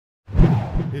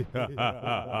Hey,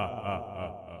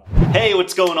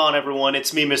 what's going on, everyone?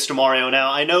 It's me, Mr. Mario.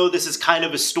 Now, I know this is kind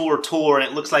of a store tour, and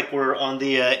it looks like we're on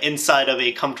the inside of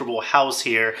a comfortable house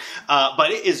here,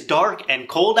 but it is dark and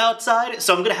cold outside,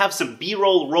 so I'm going to have some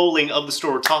B-roll rolling of the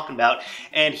store we're talking about,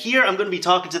 and here I'm going to be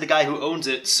talking to the guy who owns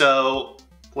it, so...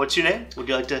 What's your name? Would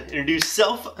you like to introduce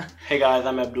yourself? Hey guys,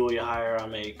 I'm Abdul.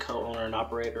 I'm a co-owner and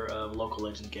operator of Local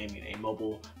Legends Gaming, a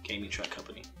mobile gaming truck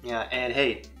company. Yeah, and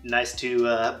hey, nice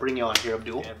to bring you on here,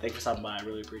 Abdul. Yeah, thanks for stopping by. I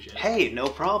really appreciate it. Hey, no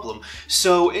problem.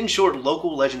 So, in short,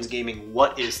 Local Legends Gaming,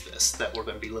 what is this that we're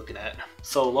going to be looking at?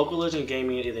 So, Local Legends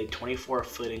Gaming is a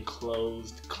 24-foot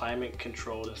enclosed,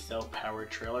 climate-controlled, and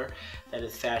self-powered trailer that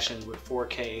is fashioned with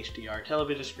 4K HDR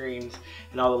television screens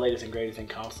and all the latest and greatest in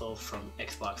consoles from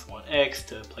Xbox One X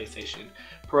to PlayStation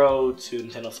Pro to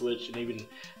Nintendo Switch, and even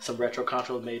some retro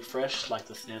consoles made fresh like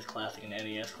the SNES Classic and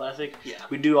NES Classic. Yeah.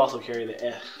 We do also carry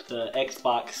the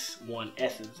Xbox One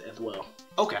S's as well.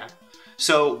 Okay.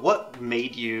 So what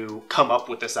made you come up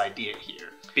with this idea here?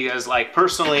 Because like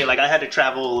personally, like I had to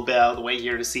travel a bit out of the way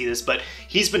here to see this, but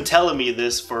he's been telling me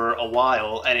this for a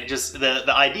while, and it just the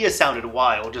idea sounded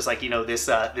wild, just like, you know, this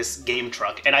this game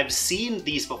truck. And I've seen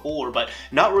these before, but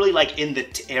not really like in the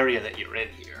area that you're in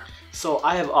here. So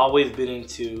I have always been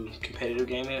into competitive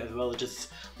gaming as well as just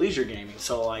leisure gaming.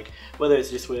 So like whether it's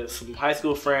just with some high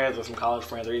school friends or some college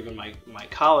friends or even my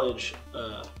college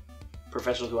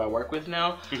professionals who I work with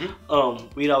now,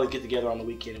 we'd always get together on the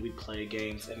weekend and we'd play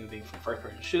games, anything from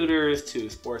first-person shooters to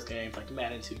sports games like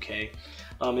Madden 2K.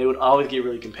 It would always get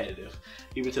really competitive,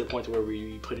 even to the point where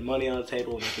we putting money on the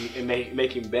table and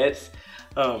making bets.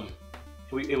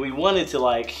 We wanted to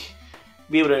like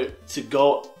be able to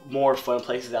go more fun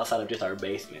places outside of just our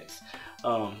basements.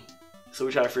 So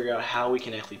we try to figure out how we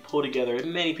can actually pull together as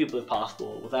many people as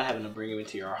possible without having to bring them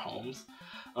into our homes.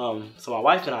 So my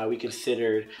wife and I, we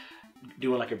considered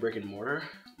doing like a brick and mortar,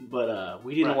 but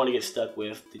we didn't want to get stuck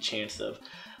with the chance of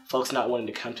folks not wanting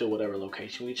to come to whatever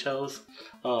location we chose.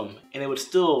 And it would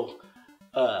still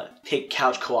take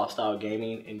couch co-op style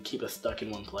gaming and keep us stuck in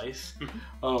one place.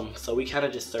 So we kind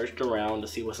of just searched around to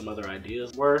see what some other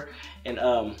ideas were, and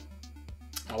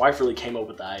my wife really came up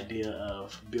with the idea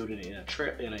of building it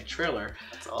in a trailer.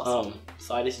 That's awesome.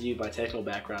 So I just used my technical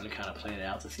background to kind of plan it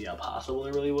out to see how possible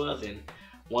it really was, and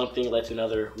one thing led to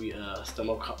another. We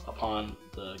stumbled upon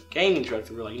the gaming trucks,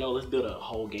 and we were like, you know, let's build a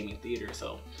whole gaming theater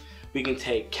so we can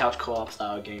take couch co-op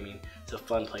style gaming to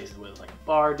fun places, whether it's like a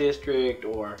bar district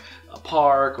or a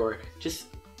park or just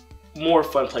more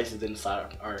fun places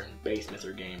inside our basements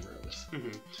or game rooms.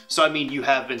 So I mean, you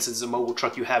have been, since a mobile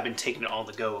truck, you have been taking it on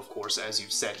the go, of course, as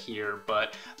you've said here,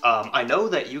 but I know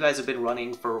that you guys have been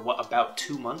running for what, about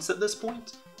 2 months at this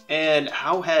point? And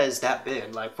how has that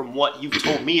been? Like, from what you've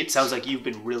told me, it sounds like you've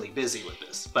been really busy with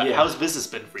this, but how's business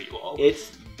been for you all?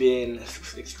 It's been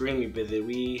extremely busy.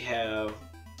 We have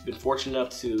been fortunate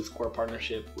enough to score a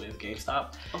partnership with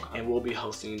GameStop, and we'll be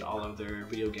hosting all of their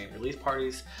video game release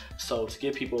parties. So to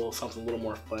give people something a little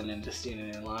more fun than just seeing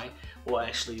it in line, we'll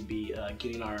actually be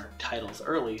getting our titles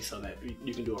early so that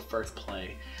you can do a first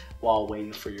play while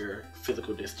waiting for your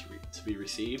physical disc to be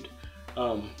received.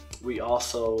 We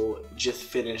also just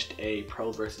finished a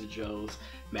Pro vs. Joe's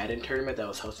Madden tournament that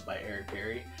was hosted by Eric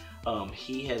Berry.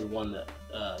 He has won the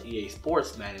EA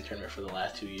Sports Madden tournament for the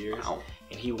last 2 years,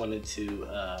 and he wanted to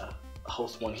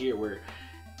host one here where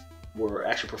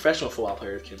actually professional football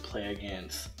players can play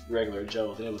against regular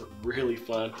Joes, and it was really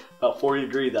fun. About 40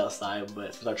 degrees outside,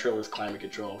 but since our trailer is climate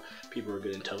controlled, people were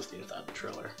good and toasty inside the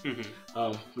trailer.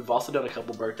 We've also done a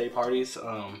couple birthday parties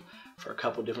for a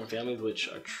couple different families, which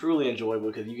are truly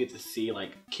enjoyable because you get to see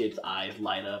like kids' eyes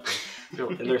light up,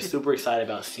 and they're super excited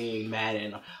about seeing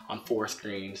Madden on 4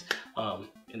 screens.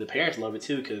 And the parents love it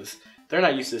too because they're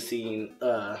not used to seeing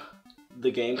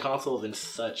the game consoles in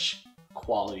such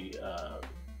quality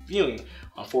viewing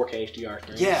on 4K HDR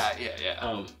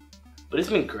screens. But it's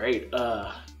been great.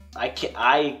 I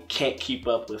can't keep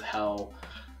up with how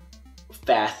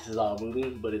fast this is all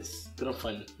moving, but it's been a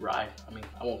fun ride. I mean,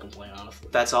 I won't complain, honestly.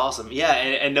 That's awesome. Yeah,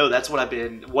 and no, that's what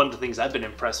one of the things I've been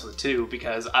impressed with too,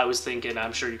 because I was thinking,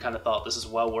 I'm sure you kind of thought this as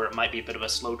well, where it might be a bit of a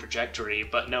slow trajectory,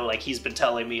 but no, like he's been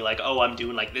telling me like, oh, I'm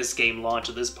doing like this game launch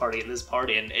of this party and this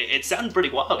party, and it sounded pretty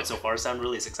wild so far. It sounded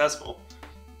really successful.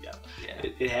 Yeah.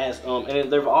 It has,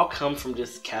 and they've all come from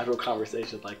just casual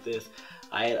conversations like this.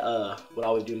 I would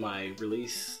always do my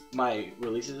releases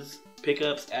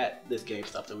pickups at this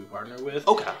GameStop that we partner with.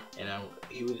 And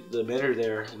the manager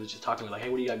there was just talking to me like, hey,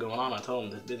 what do you got going on? I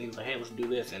told him this. He was like, hey, let's do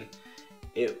this, and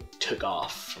it took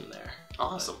off from there.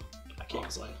 Awesome. But I can't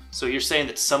explain. So you're saying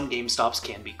that some GameStops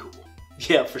can be cool.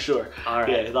 Yeah, for sure. All right.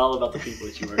 Yeah, it's all about the people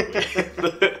that you work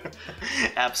with.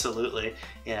 Absolutely.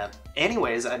 Yeah.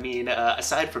 Anyways, I mean,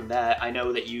 aside from that, I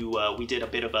know that we did a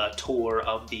bit of a tour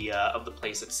of the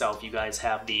place itself. You guys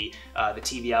have the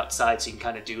TV outside, so you can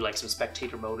kind of do like some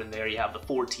spectator mode in there. You have the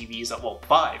 4 TVs, well,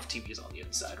 5 TVs on the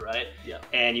inside, right? Yeah.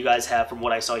 And you guys have, from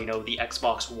what I saw, you know, the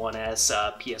Xbox One S,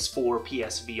 PS4,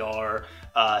 PSVR,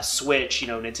 Switch, you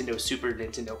know, Nintendo Super,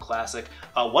 Nintendo Classic.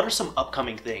 What are some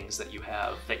upcoming things that you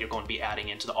have that you're going to be adding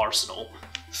into the arsenal?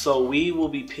 So we will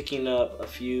be picking up a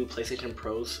few PlayStation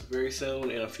Pros very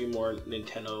soon and a few more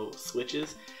Nintendo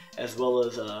Switches, as well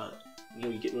as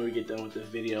when we get done with this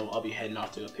video, I'll be heading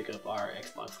off to go pick up our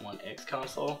Xbox One X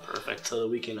console. Perfect. So that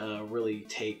we can really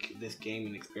take this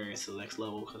gaming experience to the next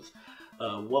level, because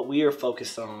what we are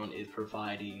focused on is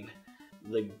providing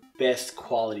the best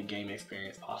quality game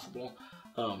experience possible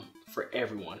for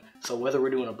everyone. So whether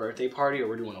we're doing a birthday party or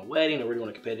we're doing a wedding or we're doing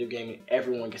a competitive gaming,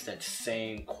 everyone gets that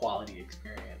same quality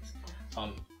experience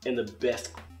in the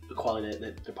best quality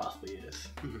that there possibly is.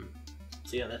 Mm-hmm.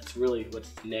 So yeah, that's really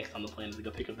what's next on the plan, is to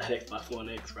go pick up that Xbox One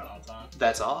X right on time.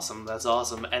 That's awesome. That's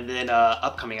awesome. And then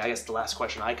upcoming, I guess the last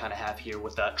question I kind of have here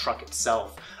with the truck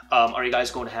itself, are you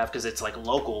guys going to have, because it's like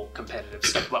local competitive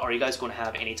stuff, but are you guys going to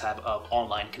have any type of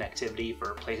online connectivity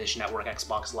for PlayStation Network,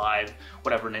 Xbox Live,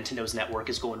 whatever Nintendo's network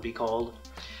is going to be called?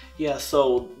 Yeah,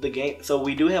 so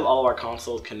we do have all of our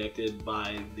consoles connected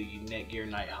by the Netgear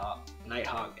Nighthawk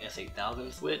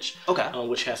S8000 switch, okay,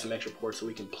 which has some extra ports so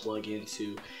we can plug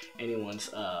into anyone's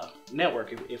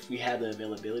network if we have the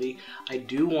availability. I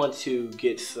do want to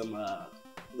get some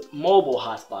mobile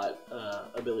hotspot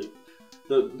ability.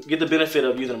 Get the benefit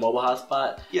of using a mobile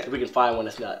hotspot. Yeah. If we can find one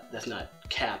that's not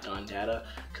capped on data,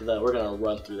 because we're gonna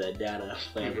run through that data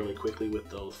plan really quickly with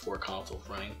those 4 consoles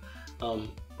running.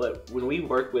 But when we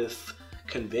work with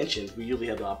conventions, we usually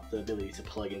have the ability to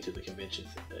plug into the convention's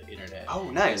internet. Oh,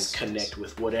 nice. And connect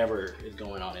with whatever is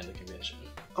going on in the convention.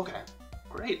 Okay,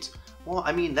 great. Well,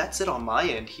 I mean, that's it on my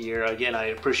end here. Again, I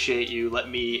appreciate you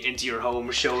letting me into your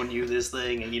home, showing you this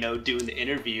thing, and, you know, doing the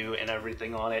interview and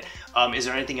everything on it. Is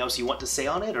there anything else you want to say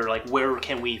on it? Or, like, where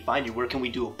can we find you? Where can we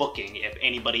do a booking if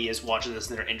anybody is watching this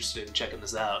and they're interested in checking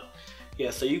this out? Yeah,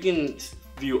 so you can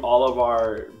view all of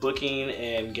our booking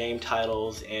and game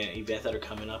titles and events that are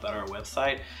coming up at our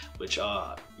website, which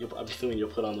I'm assuming you'll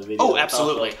put on the video. Oh,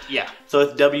 absolutely. Yeah. So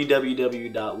it's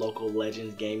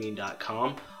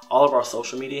www.locallegendsgaming.com. All of our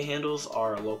social media handles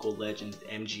are Local Legends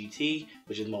MGT,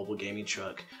 which is Mobile Gaming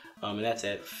Truck. And that's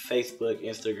at Facebook,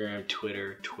 Instagram,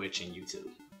 Twitter, Twitch, and YouTube.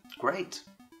 Great.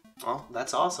 Well,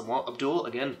 that's awesome. Well, Abdul,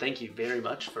 again, thank you very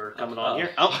much for coming on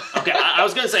here. Oh, okay. I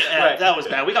was going to say, right. That was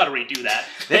bad. We got to redo that.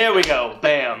 There we go.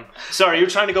 Bam. Sorry, you were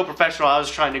trying to go professional. I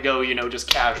was trying to go, you know, just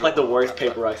casual. It's like the worst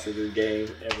paper rock scissors game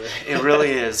ever. It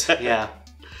really is. Yeah.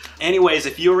 Anyways,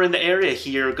 if you're in the area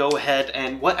here, go ahead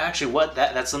and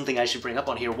that's something I should bring up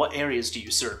on here. What areas do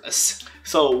you service?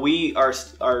 So we are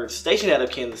stationed out of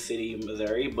Kansas City,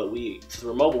 Missouri, but since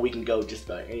we're mobile, we can go just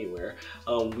about anywhere.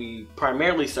 We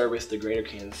primarily service the greater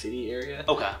Kansas City area.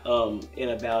 Okay. In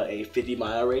about a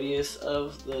 50-mile radius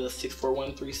of the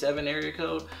 64137 area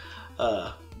code.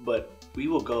 But we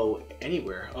will go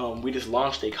anywhere. We just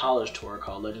launched a college tour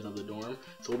called Legends of the Dorm.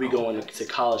 So we'll be going to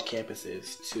college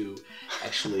campuses to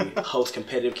actually host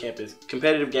competitive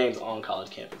games on college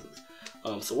campuses.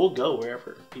 So we'll go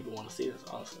wherever people want to see us,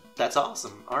 honestly. That's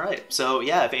awesome. All right. So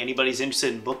yeah, if anybody's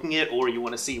interested in booking it or you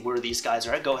want to see where these guys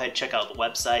are at, go ahead, check out the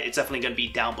website. It's definitely going to be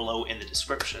down below in the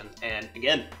description. And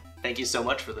again, thank you so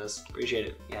much for this. Appreciate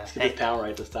it. Yeah. Let's get this pound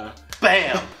right this time.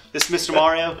 Bam! This is Mr.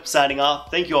 Mario signing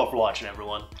off. Thank you all for watching,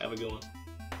 everyone. Have a good one.